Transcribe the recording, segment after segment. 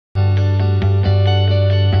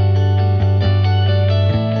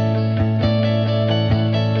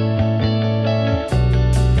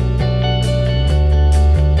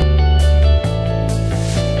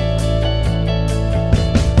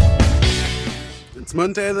It's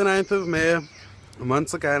Monday the 9th of May, and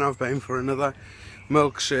once again I've been for another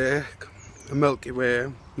milkshake, a Milky Way,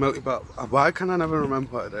 Milky Bar. Why can I never remember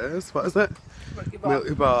what it is? What is it? Milky Bar.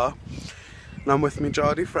 Milky Bar. And I'm with my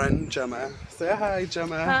Geordie friend Gemma. Say hi,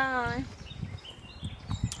 Gemma. Hi.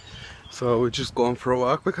 So we're just going for a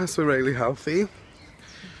walk because we're really healthy.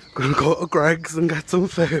 Gonna go to Greggs and get some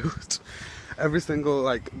food. Every single,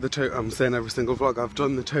 I'm saying every single vlog I've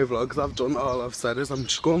done, the 2 vlogs I've done, all I've said is I'm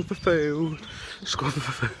just going for food. Just going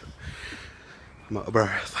for food. I'm out of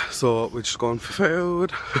breath. So we're just going for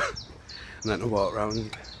food. And then a walk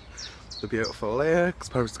around the beautiful lakes,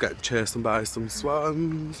 probably just get chased by some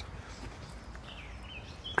swans.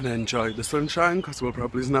 And enjoy the sunshine, because we'll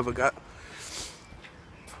probably never get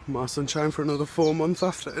more sunshine for another 4 months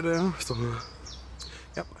after today. So,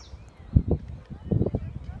 yep.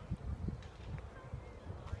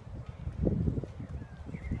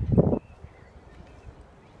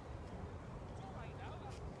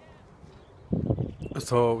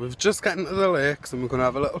 So we've just gotten to the lakes and we're going to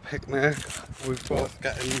have a little picnic. We've both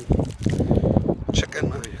getting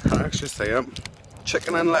chicken, you can't actually see it,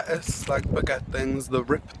 chicken and lettuce, like baguette things that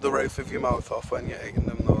rip the roof of your mouth off when you're eating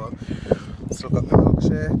them though. Still got my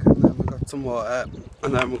milkshake, and then we've got some water,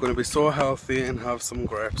 and then we're going to be so healthy and have some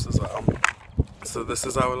grapes as well. So this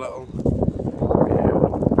is our little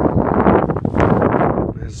view.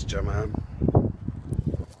 There's Gemma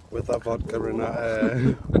with a vodka in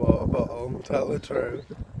her water bottle, tell the truth.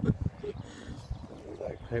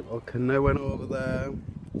 Like, people canoeing over there.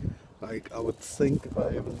 Like, I would sink if I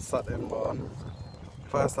even sat in one.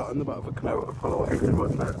 If I sat in the back of a canoe, I'd pull away,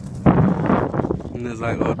 wouldn't it? And there's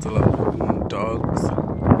like loads of little dogs.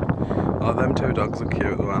 Oh, them 2 dogs are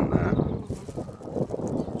cute though, aren't they?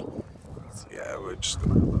 So yeah, we're just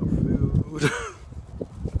gonna have a little food.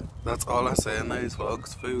 That's all I say in these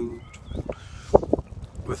vlogs, food.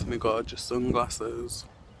 With me gorgeous sunglasses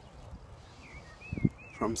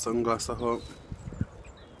from Sunglasser Hut.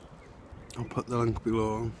 I'll put the link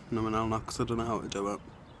below. No one else knocks, I don't know how to do it.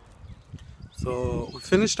 So we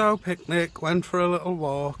finished our picnic, went for a little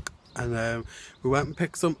walk, and we went and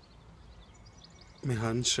picked some. My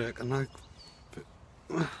hand's shaking like.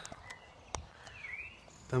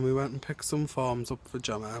 Then we went and picked some forms up for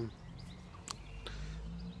Gemma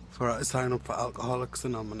for her to sign up for Alcoholics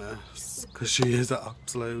Anonymous, because she is an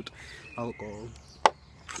absolute alcohol.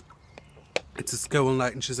 It's a school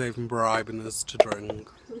night and she's even bribing us to drink.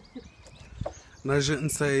 And as you can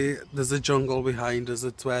see, there's a jungle behind us.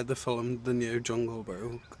 It's where they filmed the new Jungle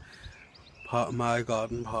Book. Part of my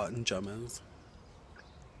garden, part in Gemma's.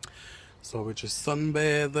 So we're just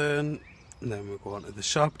sunbathing, and then we're going to the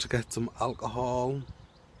shop to get some alcohol.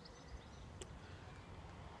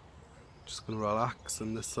 Just gonna relax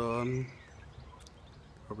in the sun.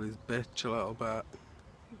 Probably bitch a little bit.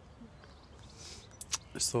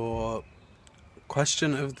 So,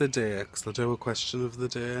 question of the day, because I do a question of the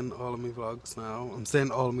day in all of my vlogs now. I'm saying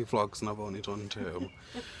all of my vlogs and I've only done 2.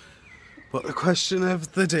 But the question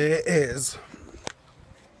of the day is...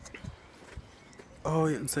 Oh,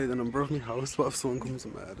 you can say the number of my house. What if someone comes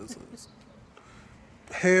and murders us?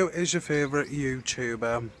 Who is your favourite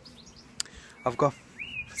YouTuber? I've got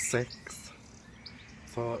 6.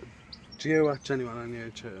 So, do you watch anyone on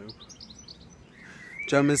YouTube?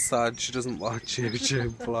 Gemma's sad, she doesn't watch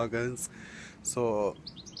YouTube vloggers. So,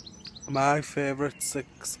 my favourite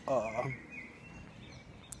 6 are...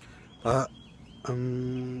 who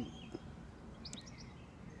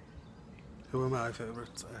are my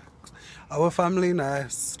favourite 6? Our Family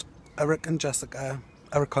Nest, Eric and Jessica,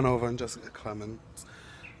 Eric Conover and Jessica Clements,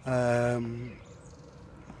 Dylan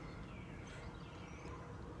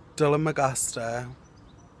McGaster,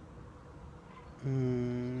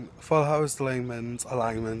 Full House Alignments, I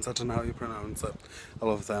don't know how you pronounce it. I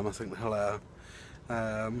love them, I think they're hilarious.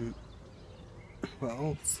 What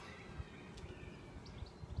else?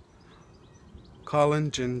 Colin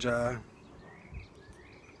Ginger.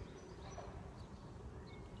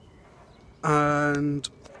 And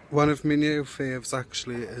one of my new faves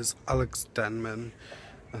actually is Alex Denman.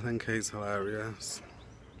 I think he's hilarious.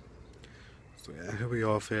 So yeah, who are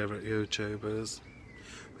your favourite YouTubers?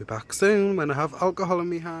 Be back soon when I have alcohol in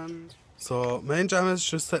my hand. So me and Gemma's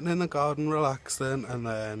just sitting in the garden relaxing, and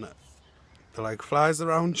then the like flies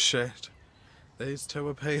around shit. These 2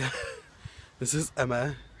 up here. This is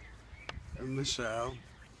Emma and Michelle.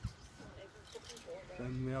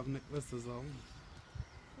 Then we have Nicholas as well.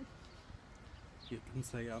 You can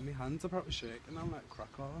see how my hands are probably shaking. I'm like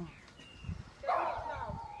cracker.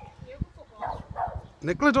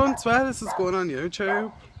 Nicola, don't swear, this is going on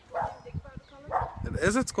YouTube. It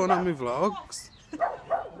is, it's going on my vlogs.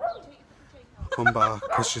 Come back,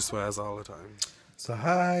 because she swears all the time. So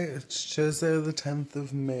hi, it's Tuesday the 10th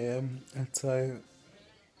of May. It's like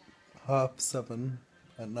 7:30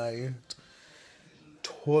 at night.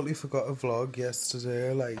 Totally forgot to vlog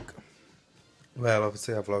yesterday, well,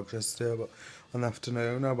 obviously I vlogged yesterday, but in the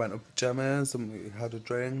afternoon I went up to Gemma's and we had a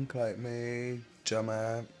drink, like me,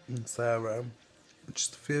 Gemma and Sarah.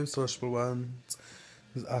 Just a few sociable ones.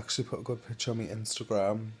 I actually put a good picture on my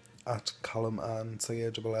Instagram at Callum and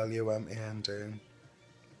CALLUMAND.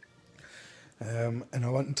 And I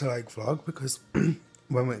wanted to vlog because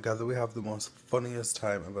when we're together we have the most funniest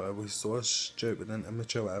time ever. We're so stupid and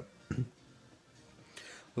immature.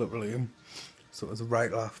 Literally. So it was a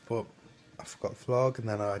right laugh, but I forgot to vlog, and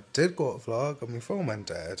then I did go to vlog and my phone went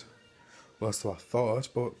dead. Well, so I thought,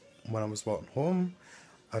 but when I was walking home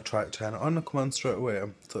I tried to turn it on and come on straight away,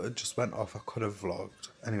 so it just went off. I could have vlogged.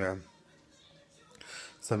 Anyway,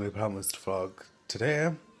 so my plan was to vlog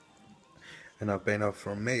today, and I've been out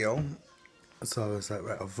for a meal, so I was like,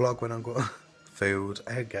 right, I'll vlog when I go food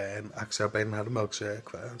again. Actually, I've been and had a milkshake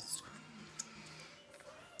first,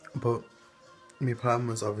 but my plan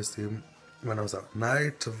was obviously when I was at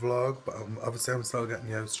night to vlog, but I'm still getting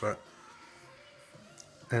used to it.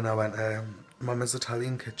 And I went, Mama's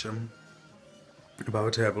Italian kitchen.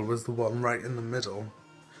 Our table was the one right in the middle,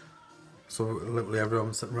 so literally everyone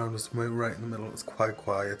was sitting around us right in the middle. It was quite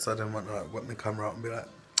quiet, so I didn't want to whip my camera out and be like,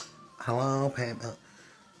 hello people,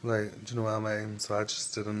 do you know what I mean? So I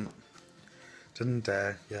just didn't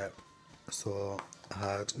dare yet. So I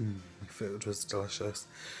had my food was delicious.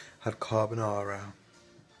 Had carbonara,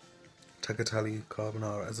 tagliatelle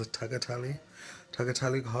carbonara. Is it tagliatelle?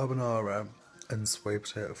 Tagliatelle carbonara and sweet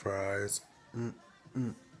potato fries.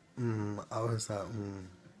 I was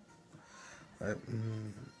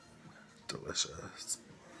delicious.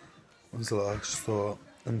 It was lush. So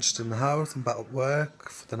I'm just in the house. I'm back at work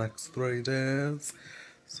for the next 3 days.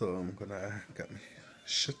 So I'm gonna get my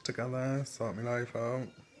shit together, sort my life out,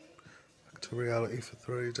 back to reality for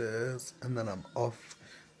 3 days, and then I'm off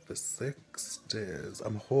for 6 days.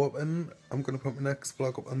 I'm hoping I'm gonna put my next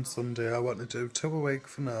vlog up on Sunday. I want to do 2 a week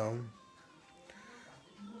for now.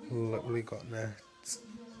 Literally got nets.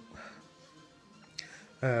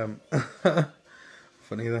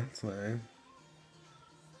 Funny, that's me.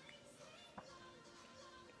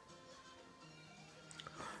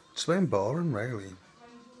 Just been boring, really.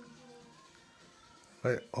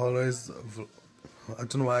 Always, I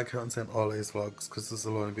don't know why I can't send all these vlogs, because this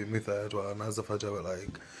will only be my 3rd one, as if I do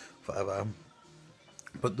it forever.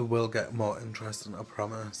 But they will get more interesting, I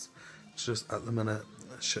promise. It's just at the minute,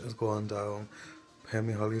 shit is going down. Pay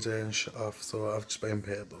me holiday and shit off, so I've just been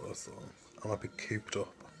paid though, so I'm a bit cooped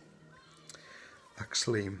up.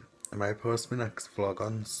 Actually, I might post my next vlog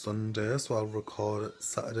on Sunday, so I'll record it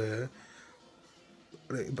Saturday.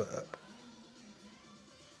 But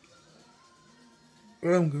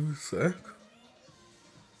I'm gonna be sick.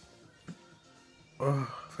 Oh,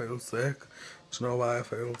 I feel sick. Do you know why I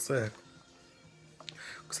feel sick?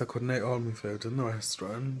 Because I couldn't eat all my food in the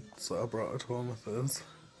restaurant, so I brought it home with us.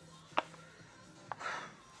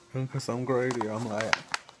 And because I'm greedy, I'm like,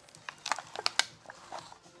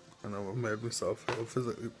 and I made myself feel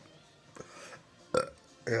physically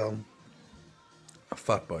ill. A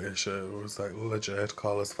fat boy issue. It was legit,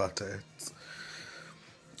 call us fat tits.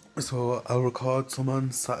 So I'll record some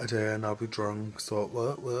on Saturday and I'll be drunk, so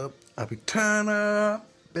what? I'll be turn up.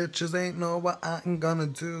 Bitches ain't know what I'm gonna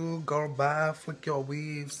do. Girl, bye, flick your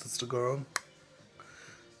weave, sister girl.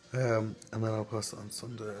 And then I'll post it on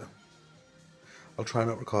Sunday. I'll try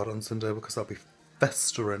not record on Sunday because I'll be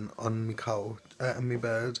festering on my couch, in my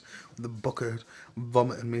bed, with a bucket,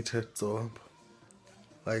 vomiting me tits up.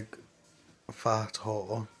 Like a fat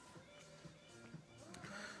whore.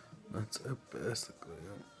 That's it, basically.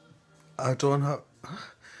 I don't have...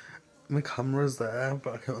 My camera's there,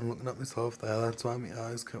 but I keep on looking at myself there. That's why my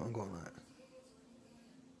eyes keep on going like.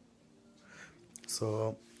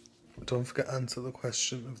 So, don't forget to answer the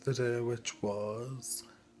question of the day, which was...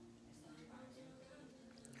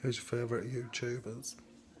 Who's your favourite YouTubers?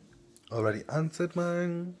 Already answered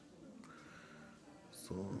mine.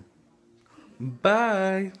 So,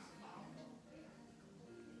 bye!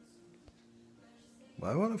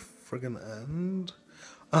 Why would I friggin' end?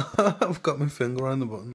 I've got my finger on the button.